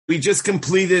We just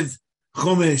completed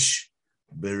Chumash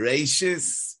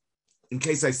Bereshis. In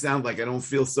case I sound like I don't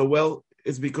feel so well,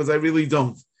 it's because I really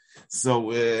don't.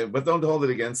 So, but don't hold it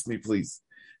against me, please.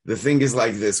 The thing is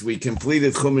like this. We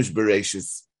completed Chumash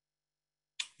Bereshis,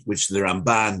 which the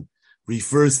Ramban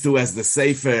refers to as the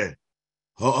Sefer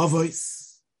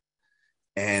HaAvos.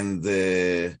 And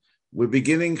we're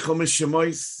beginning Chumash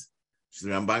Shemos, which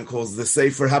the Ramban calls the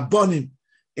Sefer HaBonim.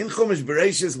 In Chumash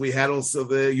Bereshis, we had also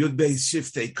the Yud Beis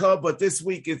Shiftei Ka, but this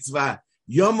week it's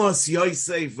Yomos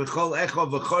Yosef V'chol Echo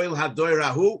V'choil Hadoy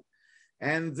Rahu.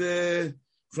 And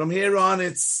from here on,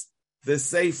 it's the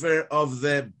Sefer of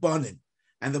the Bonim.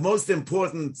 And the most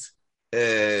important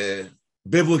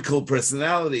biblical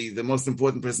personality, the most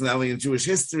important personality in Jewish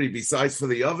history, besides for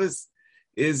the others,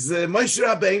 is Moshe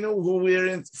Rabbeinu, who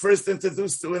we're first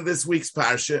introduced to in this week's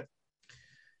Parsha.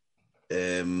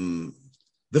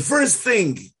 The first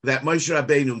thing that Moshe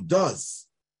Rabbeinu does,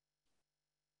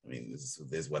 I mean,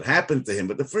 there's what happened to him,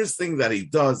 but the first thing that he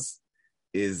does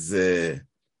is Vayhi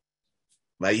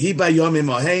bayomim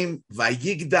oheim,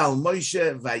 vayigdal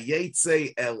Moshe,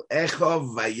 vayetze el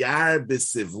echov, vayar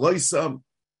besivloisam,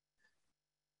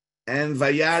 and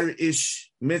vayar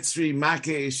ish mitzri make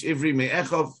ish ivri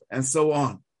me'echov, and so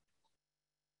on.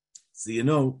 So you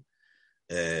know,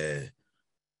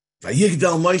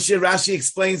 Vayigdal Moshe, Rashi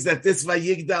explains that this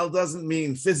Vayigdal doesn't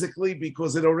mean physically,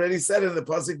 because it already said in the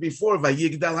pasuk before,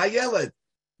 Vayigdal hayeled,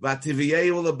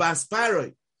 vativiyeu lebas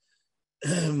paroi,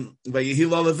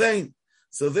 vayihil olevein.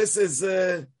 So this is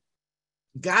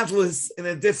godless in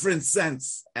a different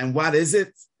sense. And what is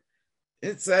it?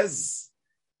 It says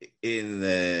in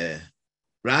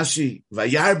Rashi,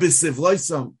 Vayar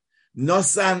b'sivloisam,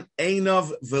 nosan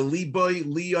einov v'liboy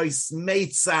liyois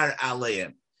meitzar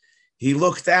aleim. He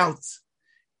looked out.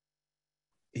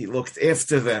 He looked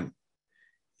after them.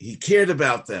 He cared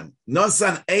about them.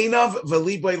 Nosan einov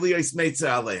v'liboy liyois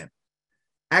meitzar aleim.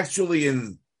 Actually,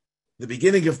 in the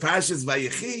beginning of Parshas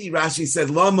Vayechi, Rashi said,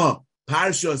 Lama,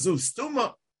 Parsha zu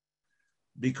stuma,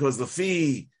 because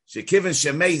Lefi, Shekiven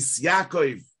Shemeis,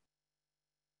 Yaakov,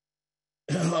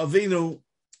 Avinu,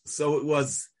 so it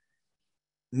was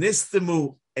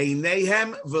Nistemu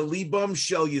Einehem Velibam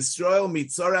Shel Yisrael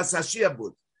Mitzoras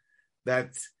Hashiabud,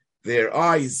 that their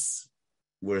eyes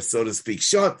were, so to speak,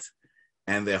 shut,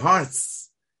 and their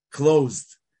hearts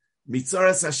closed.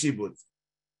 Mitzoras Hashibud.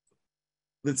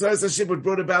 The Tzoras HaShibud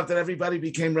brought about that everybody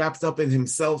became wrapped up in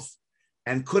himself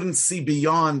and couldn't see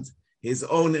beyond his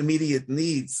own immediate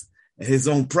needs, his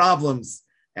own problems,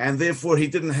 and therefore he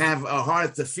didn't have a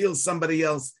heart to feel somebody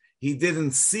else. He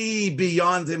didn't see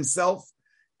beyond himself.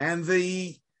 And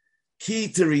the key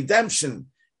to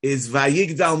redemption is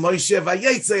Vayigdal Moshe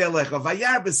Vayetze Elecha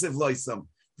Vayar B'sivloisam,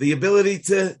 the ability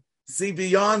to see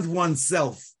beyond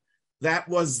oneself. That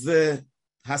was the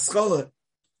Haskalah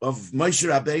of Moshe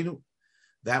Rabbeinu.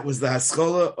 That was the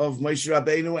Haskalah of Moshe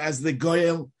Rabbeinu as the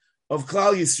Goyel of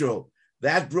Klal Yisrael.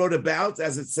 That brought about,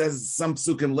 as it says some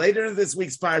psukim later in this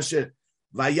week's parsha,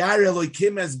 Vayar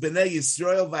Eloikim as Bnei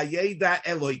Yisrael, Vayeda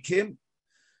Eloikim.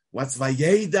 What's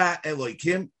Vayeda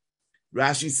Eloikim?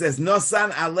 Rashi says, Nosan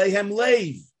Alehem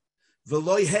Leiv,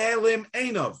 V'loi Helim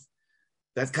Einov.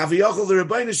 That Kaviyachol, the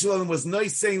Rebbeinu Shalom, was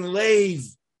Noisein Leiv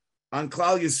on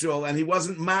Klal Yisrael, and he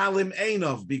wasn't Malim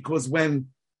Einov, because when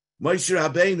Moshe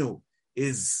Rabbeinu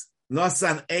is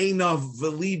Nosan Einov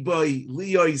V'liboy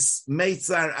Liyois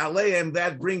Meitzar Aleim,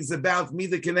 that brings about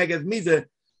Mida Keneged Mida,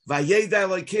 Vayeda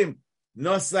Elokim,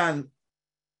 Nosan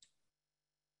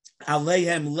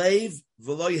Aleim Leiv,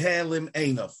 V'loy Helim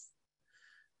Einov.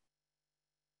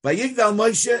 Vayigdal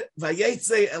Moshe,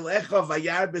 Vayetze Elecha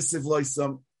Vayar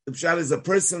B'sivloisam. The Pshat is a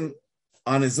person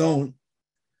on his own,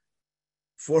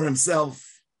 for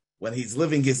himself, when he's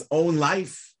living his own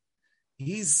life.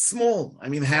 He's small. I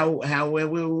mean, how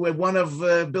we're one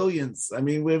of billions. I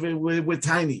mean, we're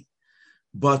tiny.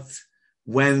 But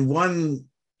when one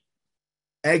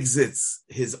exits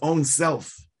his own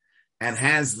self and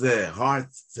has the heart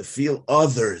to feel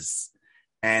others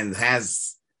and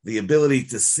has the ability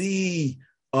to see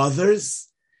others,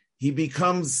 he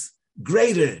becomes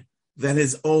greater than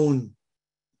his own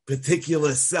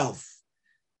particular self.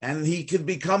 And he could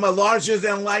become a larger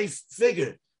than life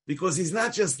figure, because he's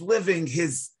not just living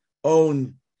his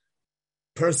own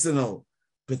personal,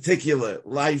 particular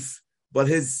life, but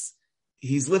he's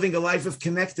living a life of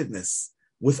connectedness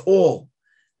with all.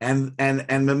 And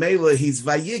Mamela, he's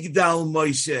Vayigdal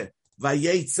Moshe,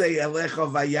 Vayetze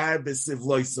Elecha Vayar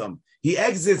B'sivloisam. He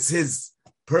exits his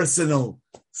personal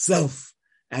self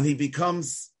and he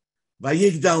becomes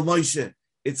Vayigdal Moshe.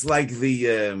 It's like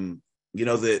the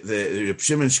Reb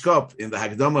Shimon Shkop in the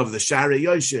Hagdama of the Shara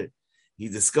Yoshe. He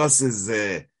discusses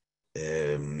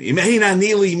Imeina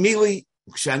nili mili,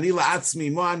 kshanila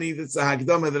atzmi moani. That's a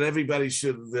hagdama that everybody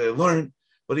should learn.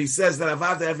 But he says that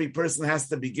avada, every person has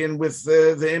to begin with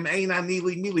the imeina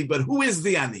nili mili. But who is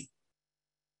the ani?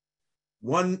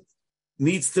 One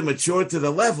needs to mature to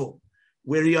the level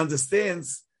where he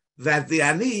understands that the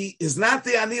ani is not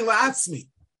the ani la'atzmi.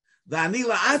 The ani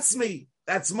la'atzmi,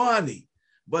 that's money.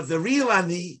 But the real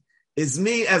ani is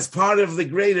me as part of the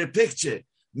greater picture,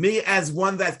 me as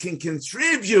one that can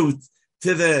contribute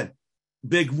to the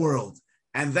big world.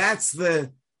 And that's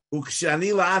the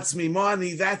ukshani la'atzmi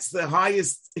money, that's the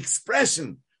highest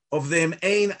expression of them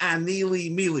ein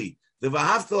anili mili. The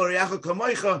v'ahavta l'reacha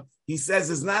kamoicha, he says,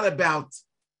 is not about,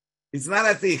 it's not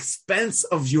at the expense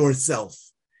of yourself.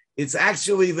 It's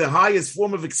actually the highest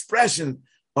form of expression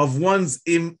of one's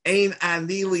ein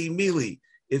anili mili.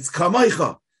 It's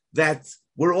kamoicha, that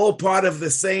we're all part of the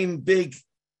same big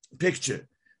picture.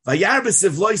 Vayar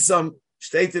b'sivloisam,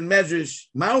 steht in Medrash,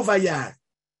 ma'u vayar.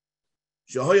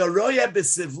 Shehoya roya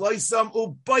b'sivloisam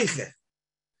u'boiche.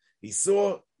 He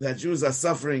saw that Jews are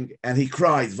suffering and he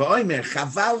cried, V'oimer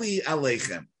chavali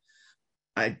aleichem.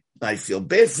 I feel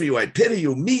bad for you, I pity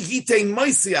you. Mi hitein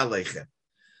moisi aleichem.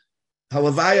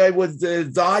 Halavai, I would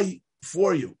die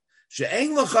for you.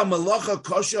 She'ein locha melacha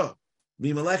kosha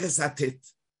mi meleches hatit.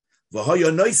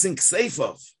 V'hoya noisin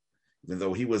kseifov. Even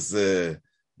though he was a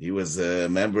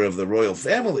member of the royal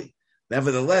family,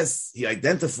 nevertheless, he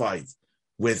identified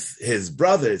with his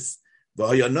brothers.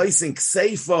 He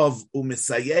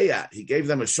gave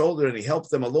them a shoulder and he helped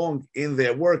them along in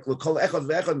their work.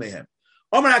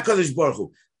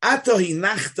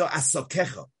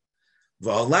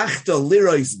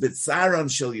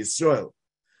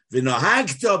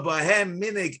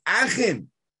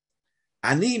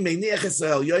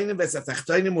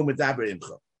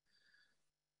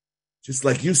 Just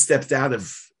like you stepped out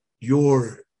of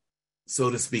your, so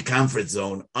to speak, comfort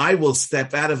zone, I will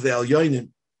step out of the Elyonim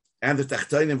and the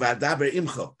Tachtoinim v'adaber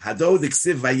imcho. Hado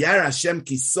diksiv vayar Hashem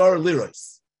kisor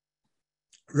lirois.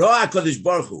 Ro'a HaKadosh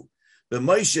Baruch Hu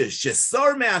b'Moshe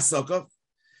shesor me'asokov.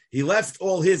 He left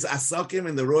all his asokim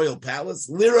in the royal palace.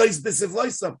 Lirois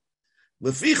b'sivloisam.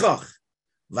 Lefichach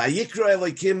vayikro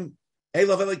Elokim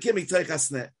Elov Elokim itoich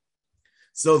hasneh.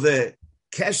 So the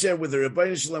kesher with the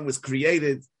Rebbeinu Shalom was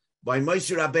created by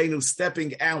Moshe Rabbeinu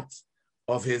stepping out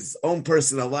of his own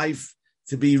personal life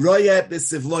to be roya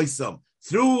b'sivloisam.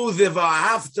 Through the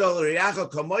va'ahavta l'reacha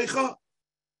kamoicha,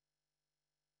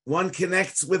 one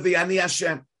connects with the Ani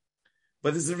Hashem.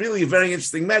 But this is really a very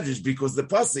interesting message because the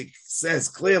pasuk says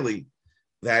clearly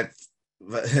that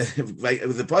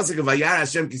the pasuk of Vayar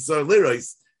Hashem kisor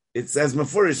lirois, it says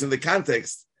mafurish in the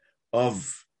context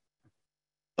of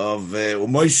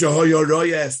Moshe hoyo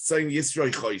roya tzoyin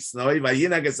yisroi chois noi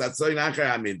vayinag es atzoyin achar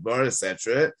hamidbar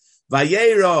etc.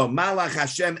 Vayero malach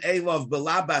Hashem elov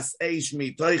belabas eish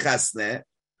mitoich hasneh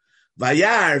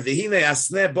vayar v'hine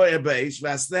hasneh boyer beish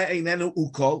v'hasneh einenu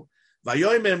ukol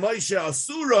vayomer Moshe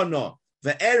asurono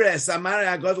ve'eres amare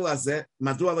hagodol hazeh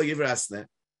madua lo yiver hasneh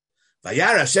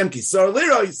vayar Hashem kisor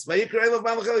lirois vayikra elov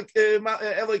malach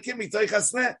Elokim mitoich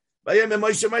hasneh vayomer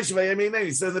Moshe vayomer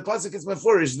einenu. So the pasuk is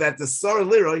mefurish that the sor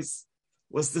lirois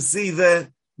was to see the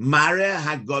mare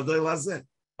hagodol hazeh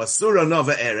asurono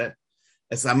ve'eres.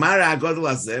 And then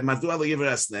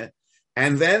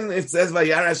it says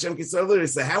Vayar Hashem Kisor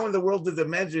Lirois. So how in the world did the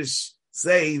Medrash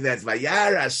say that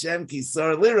Vayar Hashem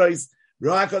Kisor Lirois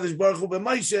Ro'a HaKadosh Baruch Hu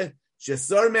b'Moshe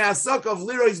Shesor me'asokov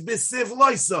Lirois b'siv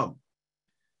loisam?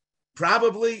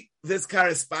 Probably this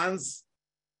corresponds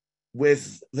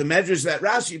with the Medrash that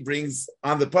Rashi brings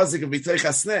on the pasuk of Mitoich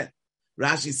Hasneh.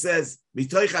 Rashi says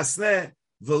Mitoich Hasneh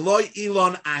v'loi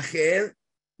ilon acher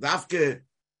dafke.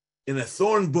 In a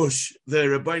thorn bush, the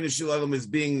Rebbeinu Shalom is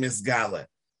being misgale.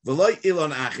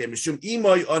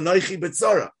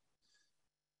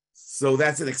 So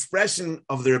that's an expression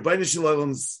of the Rebbeinu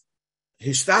Shalom's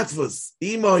hishtatvus.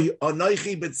 Imoy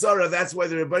onoichi betzora. That's why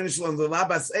the Rebbeinu Shalom, the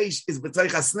labas eish, is b'toich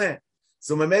hasneh.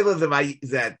 So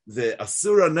that the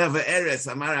asura neva eres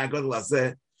amar agod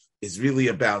lazeh is really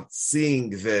about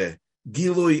seeing the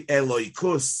gilui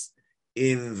eloikus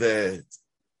in the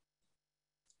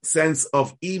sense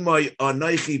of imoy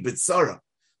anoichi b'tzara.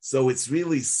 So it's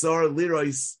really sor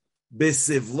lirois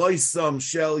b'sivloisam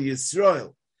shel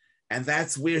Yisrael. And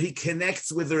that's where he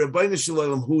connects with the Rebbeinu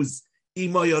Shalom, who's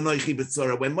imoy anoichi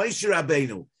b'tzara. When Moshe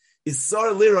Rabbeinu is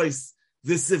sor lirois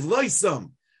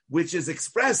b'sivloisam, which is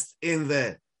expressed in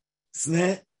the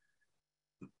sneh,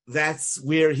 that's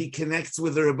where he connects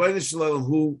with the Rebbeinu Shalom,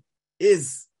 who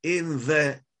is in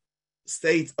the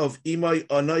state of imoy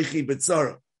anoichi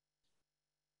b'tzara.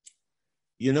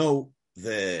 You know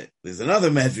there's another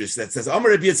medrash that says,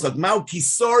 Amar Rabbi Yitzchak, Mau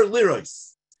Kisor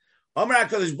Lirois. Amar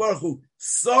HaKadosh Baruch Hu,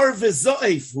 Sor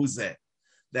V'zoif Huzeh.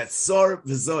 That Sor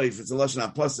V'zoif, it's a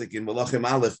Lashon HaPosek in Malachim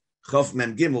Aleph, Chof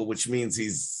Mem Gimel, which means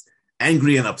he's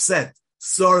angry and upset.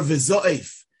 Sor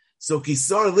V'zoif. So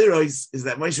Kisor Lirois is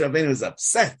that Moshe Rabbeinu is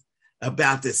upset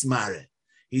about this Mare.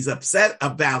 He's upset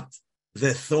about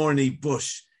the thorny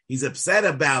bush. He's upset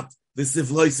about the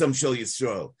Sivloisam Shel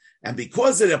Yisrael. And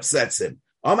because it upsets him,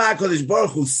 Amar HaKadosh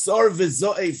Baruch Hu, Sor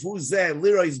V'zoif Huzeh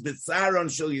Lirois B'tzaron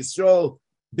Shel Yisrael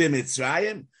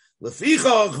B'Mitzrayim,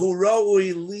 Lefichach Hu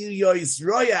Ro'ui Liyois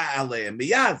Roya Aleim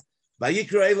Miyad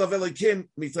Vayikra Elav Elokim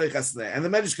Mitoich Hasneh. And the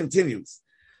Medrash continues.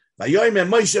 Vayoyim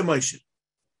Moshe Moshe.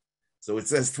 So it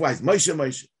says twice, Moshe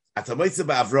Moshe. Atamoitze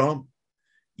ba'Avram,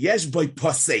 Yesh Boy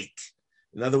Posek.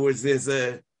 In other words, there's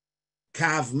a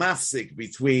kav mafsik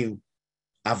between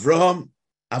Avram.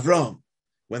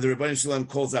 When the Rebbeinu Shalom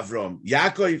calls Avram,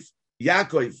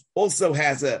 Yaakov also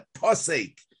has a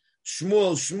posek.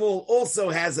 Shmuel also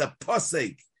has a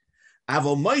posek.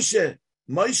 Avol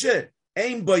Moshe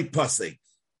aim boy posek.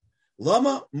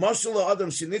 Lama Moshe Adam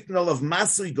shenitn olav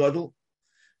masui godel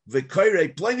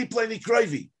v'koirei pleni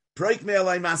kroivi proik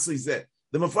me'alai masui zeh.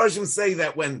 The Mefarshim say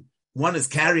that when one is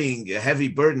carrying a heavy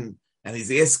burden and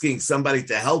he's asking somebody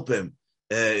to help him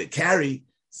carry,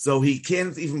 so he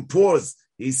can't even pause.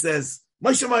 He says,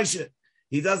 Moshe.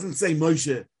 He doesn't say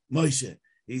Moshe.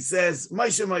 He says,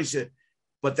 Moshe.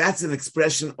 But that's an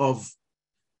expression of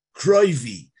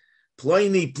kroivi.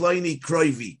 Pliny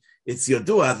kroivi. It's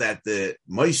Yodua that the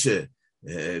Moshe,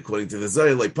 according to the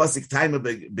Zohar, like Pasik Taima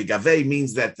Begavei,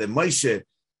 means that the Moshe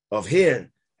of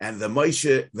here and the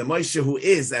Moshe who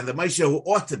is and the Moshe who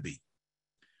ought to be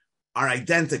are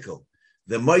identical.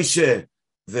 The Moshe,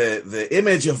 the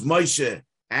image of Moshe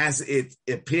as it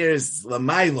appears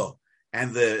Lamailo,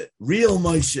 and the real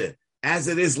Moshe as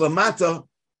it is Lamato,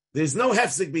 there's no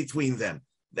hefsek between them.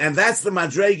 And that's the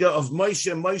madrega of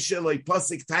Moshe loy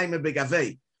posik taima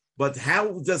begavei. But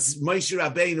how does Moshe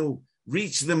Rabbeinu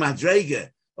reach the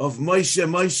madrega of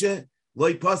Moshe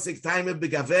loy posik taima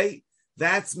begavei?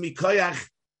 That's mikoyach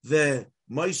the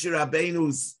Moshe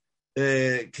Rabbeinu's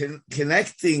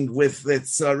connecting with the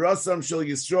Tzarosam Shel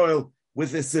Yisrael,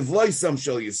 with the Sivloisam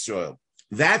Shel Yisrael.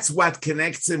 That's what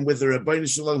connects him with the Rebbeinu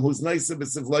Shalom, who's Noisa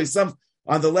B'Sivloisam,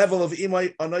 on the level of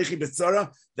Imay Anoichi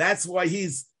B'Tzara. That's why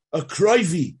he's a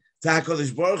kroivi to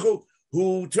HaKadosh Baruch Hu,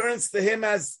 who turns to him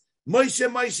as Moshe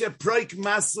Proik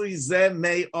Masui Zeh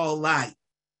Mei Olai.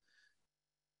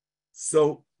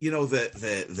 So, the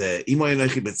Imay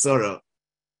Anoichi B'Tzara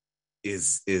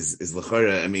is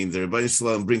l'chora. I mean, the Rebbeinu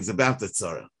Shalom brings about the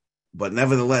tzara, but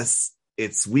nevertheless,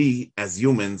 it's we as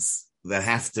humans that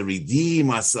have to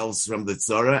redeem ourselves from the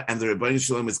tzara, and the Rebbeinu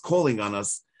Shalom is calling on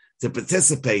us to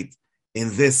participate in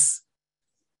this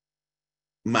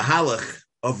mahalach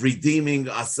of redeeming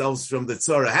ourselves from the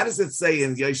tzara. How does it say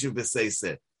in Yoshev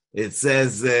B'Seiseh? It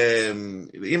says,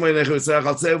 it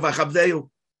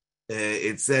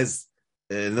says,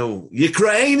 no,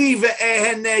 Yikraeni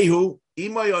ve'ehenehu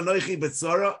imoy onoichi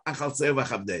b'tzara achaltzeu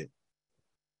v'chabdeu.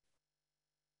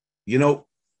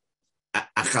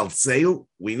 Achaltzeu,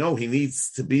 we know he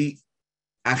needs to be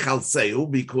achaltzeu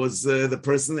because the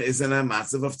person is in a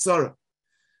massive of tzara.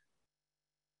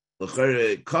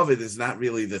 COVID is not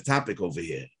really the topic over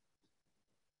here.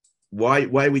 Why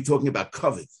are we talking about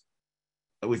COVID?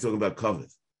 Are we talking about COVID?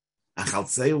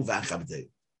 Achaltzeu v'chabdeu.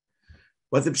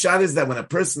 But the pshat is that when a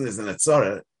person is in a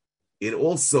tzara, it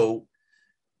also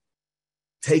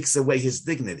takes away his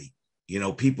dignity.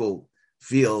 People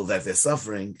feel that they're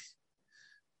suffering.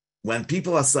 When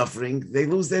people are suffering, they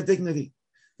lose their dignity.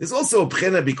 There's also a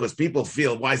b'china because people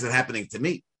feel, why is it happening to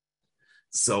me?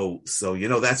 So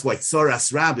that's why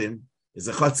tzoras rabim is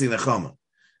a chatzi nechama.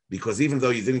 Because even though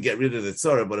you didn't get rid of the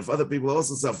tzara, but if other people are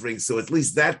also suffering, so at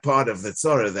least that part of the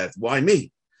tzara, that why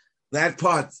me? That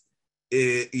part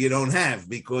you don't have,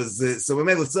 because so we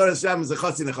made tzoras rabim is a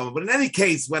chatzi nechama. But in any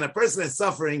case, when a person is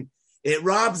suffering, it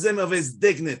robs him of his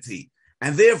dignity.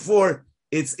 And therefore,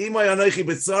 it's imay anoichi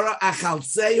b'tzara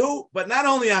achaltzeu, but not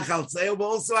only achaltzeu, but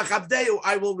also achabdeu,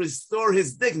 I will restore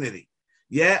his dignity.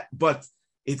 Yeah, but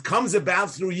it comes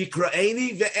about through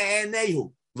yikraeni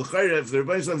ve'enehu. If the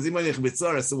Rebbeinu Shalom is imay anoichi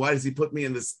b'tzara, so why does he put me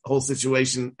in this whole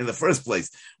situation in the first place?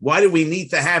 Why do we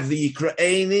need to have the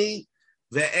yikraeni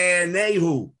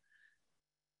ve'enehu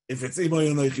if it's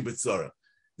imay anoichi b'tzara?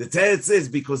 The teretz is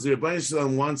because the Rebbeinu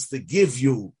Shalom wants to give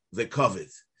you the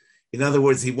covet. In other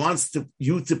words, he wants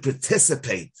you to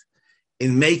participate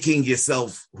in making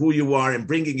yourself who you are and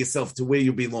bringing yourself to where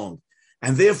you belong.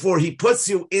 And therefore, he puts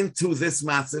you into this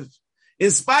matzav,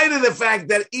 in spite of the fact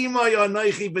that imay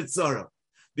anoichi b'tzara,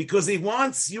 because he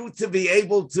wants you to be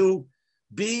able to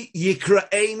be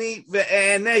Yikra'eni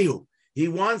ve'enehu. He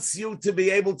wants you to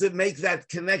be able to make that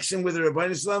connection with the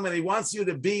Rebbeinu Shalom, and he wants you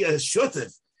to be a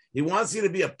shutef. He wants you to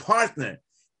be a partner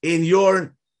in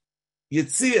your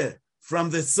Yitzia from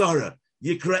the Tzara.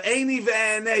 Yikra'eni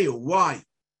ve'enehu. Why?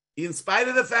 In spite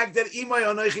of the fact that imay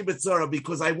anochi b'tzara,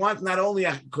 because I want not only,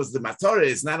 because the matorah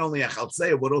is not only a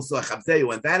chaltzeu, but also a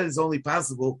chavteu, and that is only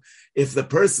possible if the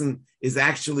person is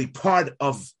actually part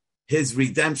of his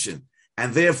redemption.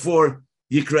 And therefore,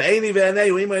 yikra'eni ve'anei,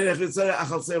 imay anochi b'tzara, a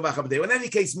chaltzeu v'chavteu. In any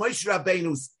case, Moshe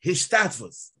Rabbeinu's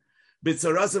hishtatfus,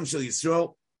 b'tzarasam shel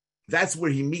Yisrael, that's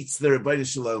where he meets the Rebbeinu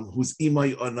Shalom, who's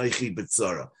imay anochi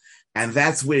b'tzara. And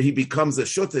that's where he becomes a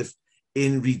shutef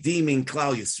in redeeming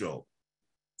Klal Yisrael.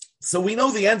 So we know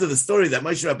the end of the story, that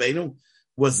Moshe Rabbeinu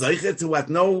was zeiche to what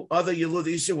no other Yelud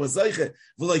Isha was zeiche.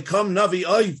 V'loi kom navi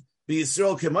oiv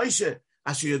b'Yisrael keMoshe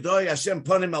asher yodoi Hashem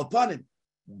panim al panim.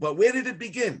 But where did it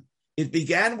begin? It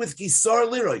began with Gisor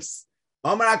Lirois.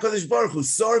 Amar HaKadosh Baruch Hu,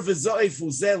 Sor v'zoif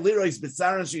uzeh Lirois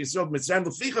b'tzaran she Yisrael b'mitzrayim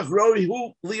l'fichach roi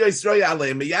hu liyois roi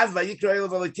aleim miyad v'yikra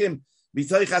elav alekim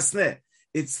b'toich hasneh.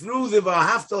 It's through the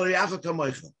v'ahavta l'riacha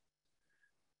kamoicha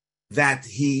that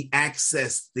he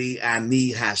accessed the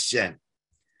Ani Hashem.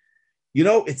 You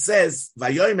know, it says,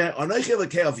 Vayoyme, Anoiche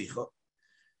Lekei Avicha,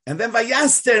 and then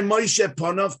Vayaster Moshe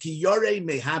Ponov Ki Yorei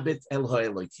Mehabit El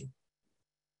Ha'elokim.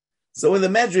 So in the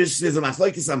Medrash, there's a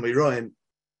Machlokes Amiroim,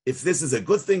 if this is a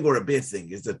good thing or a bad thing,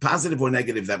 is it positive or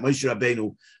negative that Moshe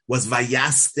Rabbeinu was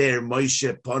Vayaster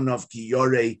Moshe Ponov Ki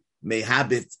Yorei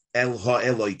Mehabit El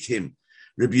Ha'elokim.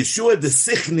 Rabbi Yeshua the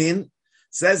Sichnin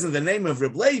says in the name of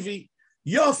Reb Levi,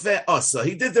 Yofe Osa,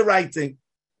 he did the right thing.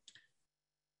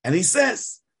 And he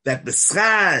says that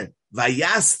B'schar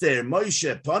Vayaster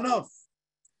Moshe Ponov,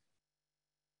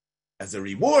 as a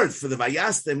reward for the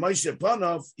Vayaster Moshe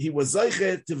Ponov, he was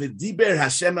Zoiche to V'diber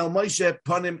Hashem El Moshe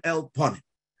Ponim El Ponim.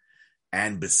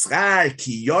 And B'schar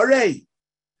Kiyorei,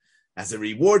 as a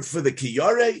reward for the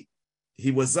Kiyorei, he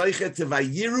was Zoiche to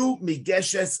Vayiru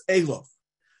Migeshes Elov.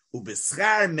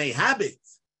 U'B'schar Mehabit,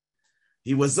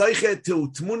 he was zoiche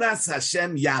to Tmunas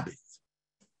Hashem Yabit.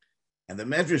 And the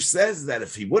Medrash says that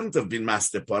if he wouldn't have been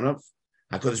Master Ponov,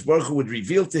 HaKadosh Baruch Hu would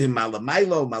reveal to him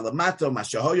Malamailo, Malamato,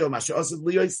 Mashahoyo, Masha'osad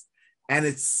Liyos, and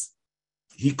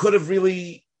he could have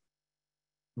really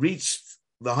reached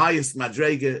the highest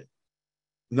Madrega,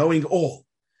 knowing all.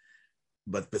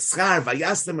 But B'schar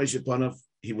Vayastem Moshe Ponov,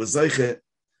 he was zoiche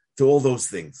to all those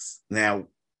things. Now,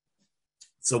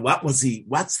 so what was he?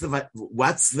 What's the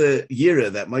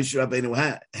yira that Moshe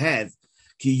Rabbeinu had?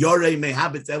 Ki yorei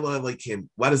mehabit elo elokim.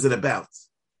 What is it about?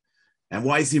 And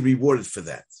why is he rewarded for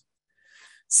that?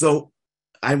 So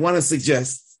I want to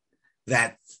suggest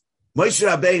that Moshe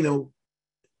Rabbeinu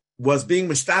was being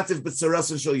mishtatif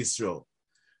b'tzaras shel Yisrael.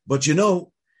 But you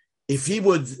know, if he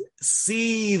would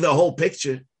see the whole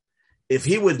picture, if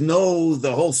he would know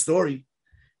the whole story,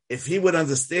 if he would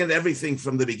understand everything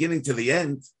from the beginning to the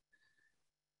end,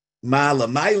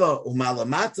 Ma'alamayla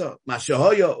u'ma'alamata,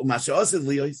 ma'shahoya u'ma'sha'osid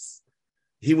liyos,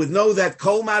 he would know that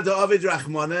kol ma'da ovid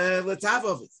rachmana l'tav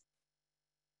ovid.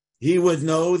 He would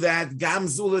know that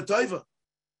gamzu l'toiva.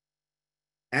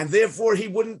 And therefore he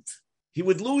would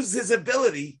lose his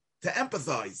ability to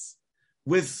empathize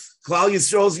with Klal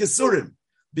Yisrael's Yisurim,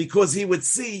 because he would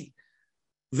see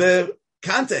the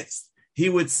context. He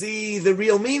would see the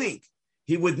real meaning.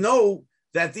 He would know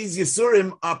that these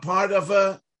Yisurim are part of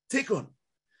a tikkun.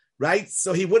 Right?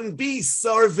 So he wouldn't be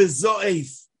sar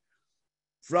v'zo'ef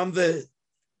from the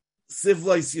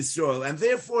Sivlois Yisrael. And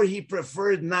therefore he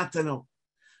preferred not to know.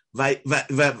 Ki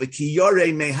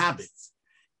yorei mehabit.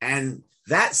 And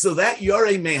that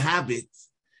yorei mehabit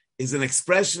is an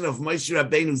expression of Moshe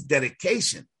Rabbeinu's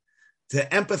dedication to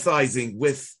empathizing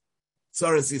with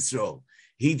Tzaras Yisrael.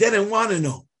 He didn't want to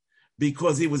know,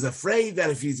 because he was afraid that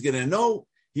if he's going to know,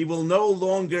 he will no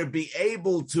longer be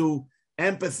able to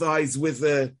empathize with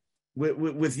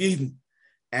Yidden,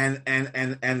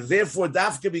 and therefore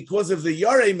Dafka, because of the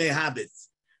Yorei Mehabit,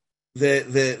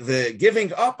 the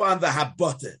giving up on the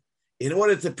Habata, in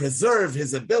order to preserve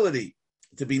his ability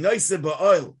to be Noiseh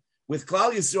Ba'oil with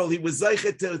Klal Yisrael, he was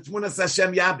Zeiche to Tmunas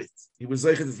Hashem Yabit. He was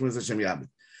Zeiche to Tmunas Hashem Yabit.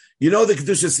 You know the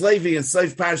Kedushas Levi in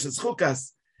Seif Parshas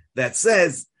Chukas that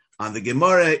says on the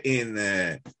Gemara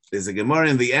there's a Gemara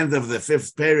in the end of the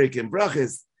 5th Perik in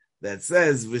Brachas that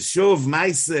says V'shuv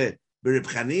Maiseh B'Reb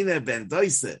Chanina ben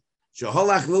Doise,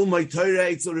 Sheholach Lilmoi Torah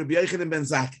Eitzel Rabbi Yochanan ben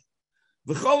Zakkai.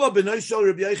 V'cholo b'noi shel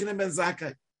Rabbi Yochanan ben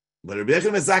Zakkai. But Rabbi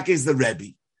Yochanan ben Zakkai is the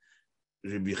Rebbe.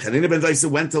 Rabbi Chanina ben Doise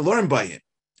went to learn by him.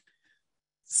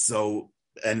 So,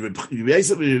 and Rabbi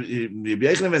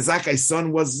Yochanan ben Zakkai's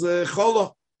son was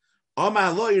Cholo.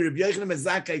 Omar lawyer Rabbi Yochanan ben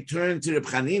Zakkai turned to Reb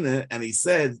Chanina and he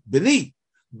said, Beni,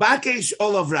 bakesh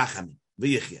olav rachamim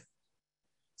v'yichya.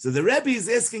 So the Rebbe is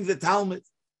asking the Talmud,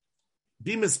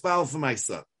 be mispal for my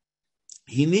son.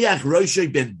 Hiniach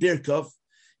roshoi ben Birkov,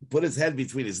 he put his head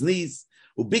between his knees,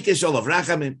 ubikesh olav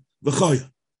rachamim v'choya.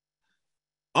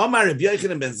 Omar Rabbi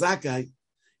Yochanan ben Zakkai,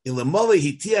 ilamole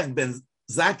hitiach ben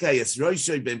Zakkai es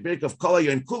roshoi ben Birkov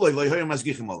kolayo and kuloi loyhoyam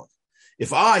mashgichim olav.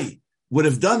 If I would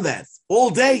have done that all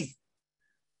day,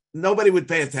 nobody would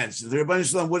pay attention. The Rebbeinu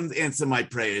Shalom wouldn't answer my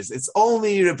prayers. It's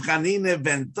only Reb Chanina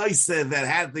ben Toise that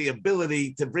had the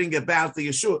ability to bring about the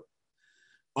Yeshua.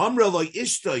 Amra lo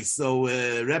ishtoi. So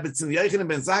Rebbe Tzim Yochanan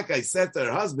ben Zakkai said to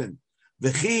her husband,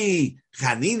 "V'chi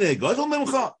Chanina godol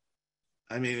memcha."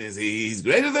 I mean, he's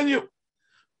greater than you?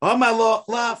 Amar lo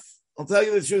laf. I'll tell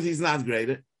you the truth. He's not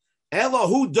greater.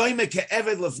 Elohu doime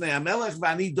ke'eved lefnei hamelech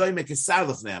v'ani doime kesar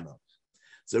lefnei hamelech.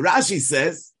 So Rashi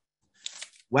says,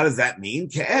 what does that mean?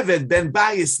 Ke'eved ben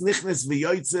bayis nichnes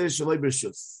v'yoytze shaloi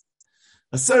b'rshus.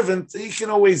 A servant, he can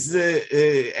always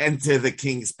enter the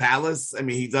king's palace. I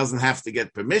mean, he doesn't have to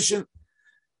get permission.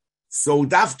 So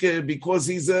dafke, because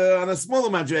he's on a smaller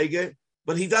madrege,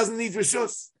 but he doesn't need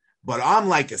reshus. But I'm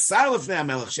like a sar lefnei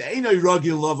hamelech she'enoi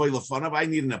ragil lavoi lefonav. I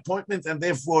need an appointment, and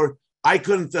therefore I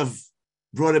couldn't have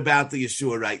brought about the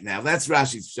Yeshua right now. That's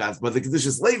Rashi's pshat. But the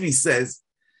Kedushas Levi says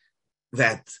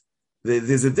that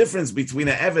there's a difference between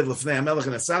a Eved Lefnei HaMelech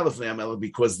and a Sar Lefnei HaMelech,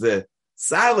 because the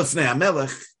Sar Lefnei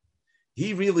HaMelech,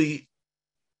 he really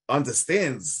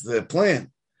understands the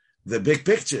plan, the big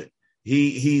picture.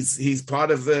 He's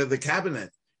part of the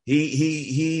cabinet.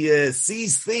 He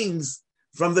sees things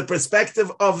from the perspective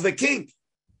of the king.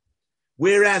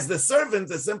 Whereas the servant,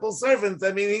 the simple servant,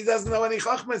 I mean, he doesn't know any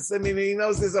chachmas. I mean, he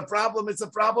knows there's a problem, it's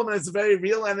and it's very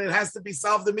real, and it has to be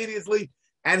solved immediately.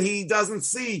 And he doesn't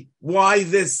see why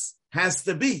this has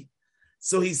to be.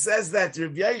 So he says that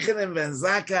Rabbi Yochanan ben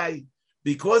Zakkai,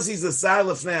 because he's a Sar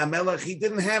Lefnei HaMelech, he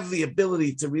didn't have the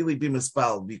ability to really be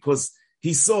mispal, because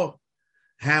he saw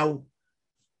how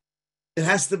it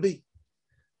has to be.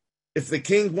 If the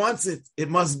king wants it, it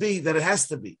must be that it has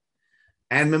to be.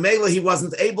 And Memela, he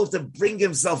wasn't able to bring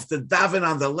himself to daven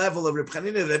on the level of Reb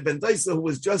Chanina ben Doisa, who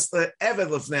was just the Eved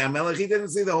Lefnei HaMelech. He didn't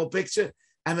see the whole picture.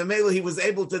 And Memela, he was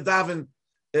able to daven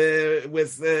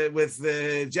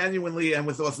with genuinely and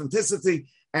with authenticity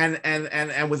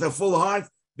and with a full heart,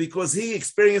 because he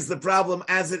experienced the problem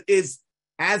as it is,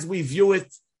 as we view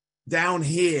it down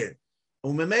here.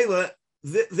 Memela,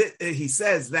 he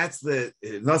says that's the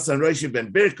Nasan Roshi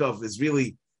ben Birkov is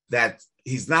really that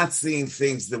he's not seeing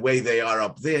things the way they are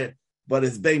up there, but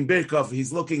it's Ben Birkov,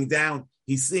 he's looking down,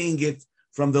 he's seeing it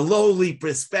from the lowly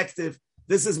perspective.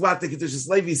 This is what the Kedushas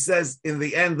Levi says in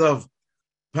the end of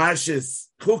Parshas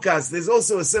Chukas. There's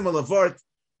also a similar word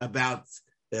about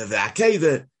the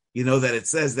Akedah, that it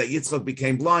says that Yitzchak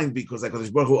became blind because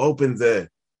HaKadosh Baruch Hu opened the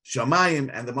Shamayim,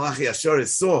 and the Malachi Asheris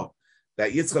saw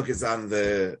that Yitzchak is on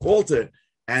the altar,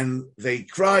 and they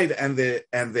cried, and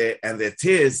their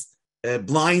tears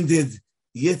blinded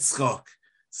Yitzchak.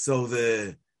 So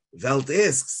the Welt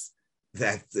asks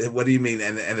that, what do you mean?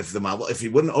 And if he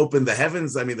wouldn't open the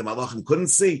heavens, I mean, the Malachim couldn't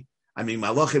see. I mean,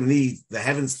 Malachim need the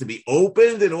heavens to be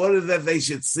opened in order that they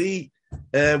should see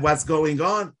what's going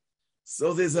on.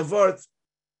 So there's a word,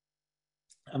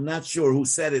 I'm not sure who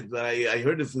said it, but I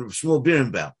heard it from Shmuel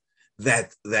Birnbaum,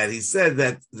 that he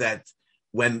said that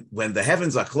when the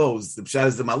heavens are closed, the pshat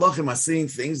is the Malachim are seeing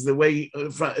things the way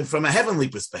from a heavenly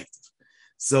perspective.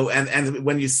 So and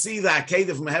when you see the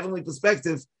Akedah from a heavenly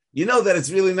perspective, you know that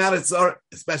it's really not a tzar,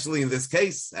 especially in this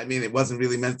case. I mean, it wasn't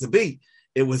really meant to be.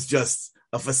 It was just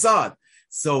a facade.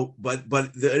 So, but the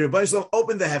Rebbeinu Shalom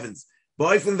opened the heavens.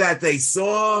 But from that they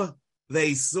saw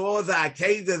the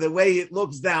Akedah the way it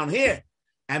looks down here,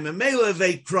 and Memela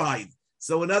they cried.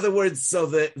 So in other words, so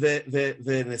the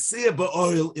Nesiya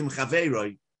Ba'oil im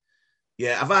Chaveiroi.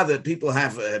 Yeah, Avada, people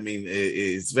have. I mean,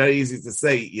 it's very easy to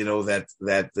say,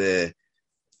 that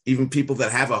even people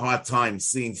that have a hard time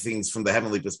seeing things from the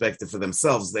heavenly perspective for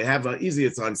themselves, they have an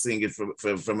easier time seeing it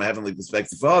from a heavenly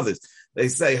perspective for others. They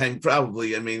say,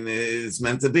 it's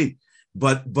meant to be.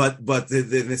 But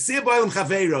the Nesiya Ba'olim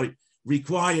Chaveiroi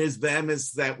requires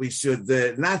be'emes that we should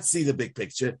not see the big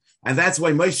picture. And that's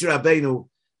why Moshe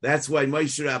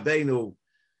Rabbeinu,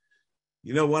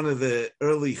 one of the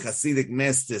early Hasidic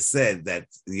masters said that,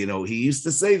 he used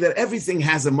to say that everything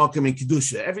has a makom in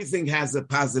Kedusha, everything has a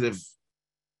positive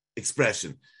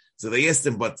expression. So they asked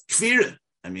him, but kfira,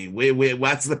 I mean,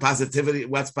 what's the positivity?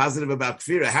 What's positive about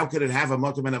kfira? How could it have a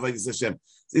makom in Avodas Hashem?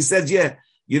 So he said,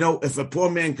 if a poor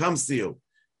man comes to you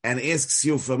and asks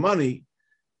you for money,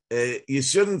 you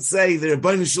shouldn't say the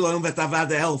Rebbeinu Shalom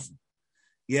v'tavada helfen.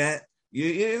 Yeah,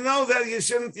 You know that you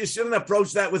shouldn't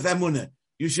approach that with emunah.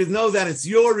 You should know that it's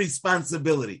your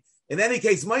responsibility. In any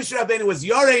case, Moshe Rabbeinu was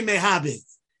Yoreh Mehabit.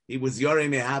 He was Yoreh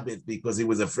Mehabit because he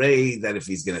was afraid that if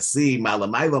he's going to see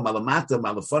Malamaylo, Malamata,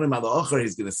 Malafonim, Malaocher,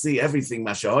 he's going to see everything,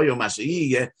 Mashahoyo,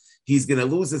 Masha'iyeh, he's going to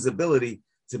lose his ability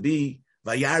to be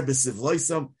Vayar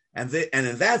B'Sivloisam, and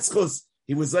in that schus,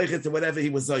 he was Zoicha to whatever he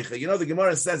was Zoicha. You know, the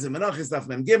Gemara says in Menachos Daf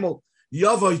Mem Gimel,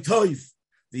 Yavoy Toiv,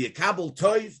 the Yekabel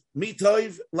Toiv, Mi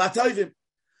Toiv, La Toivim.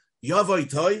 Yavoy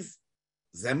Toiv,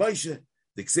 Ze Moshe,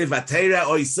 the Ksiv Atera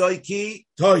Oisoi Ki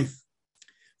Toiv.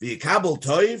 The Yekabel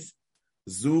Toiv,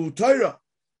 Zu Torah.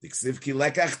 The Ksiv Ki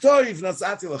Lekach Toiv,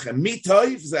 Nasati Lachem. Mi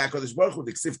Toiv, Ze HaKadosh Baruch Hu,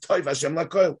 the Ksiv Toiv Hashem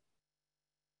Lakoil.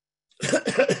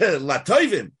 La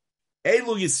Toivim,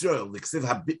 Elu Yisrael, the Ksiv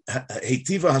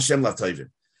Heitiva Hashem La Toivim.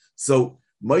 So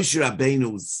Moshe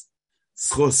Rabbeinu's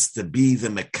schus to be the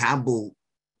Mekabel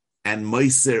and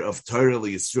Moiser of Torah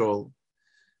Yisrael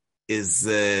is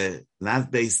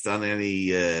not based on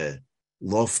any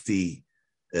lofty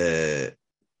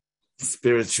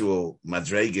spiritual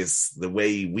madregas, the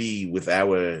way we, with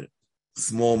our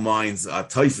small minds, are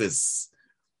toifus,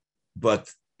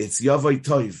 but it's Yavai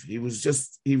Toiv. He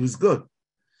was good.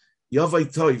 Yavai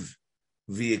Toiv,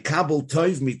 v'yekabel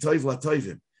Toiv mi Toiv la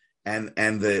Toivim. And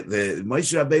the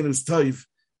Moshe Rabbeinu's Toiv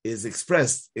is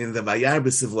expressed in the Vayar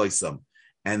B'Sivloisam.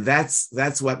 And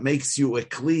that's what makes you a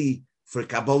kli for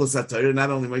Kabbalas HaTorah.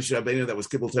 Not only Moshe Rabbeinu that was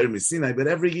Kibbul Torah Misinai, but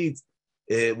every Yid.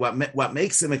 What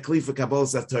makes him a kli for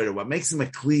Kabbalas HaTorah, what makes him a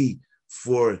kli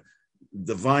for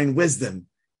divine wisdom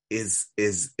is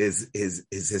his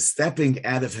stepping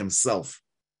out of himself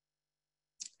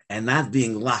and not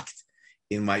being locked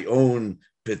in my own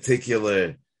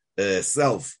particular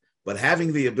self, but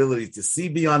having the ability to see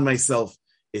beyond myself.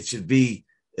 It should be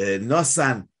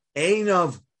Nosan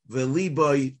Einov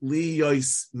V'liboy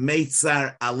Liyois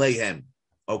Meitzar Aleihem.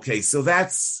 Okay, so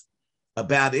that's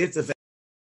about it.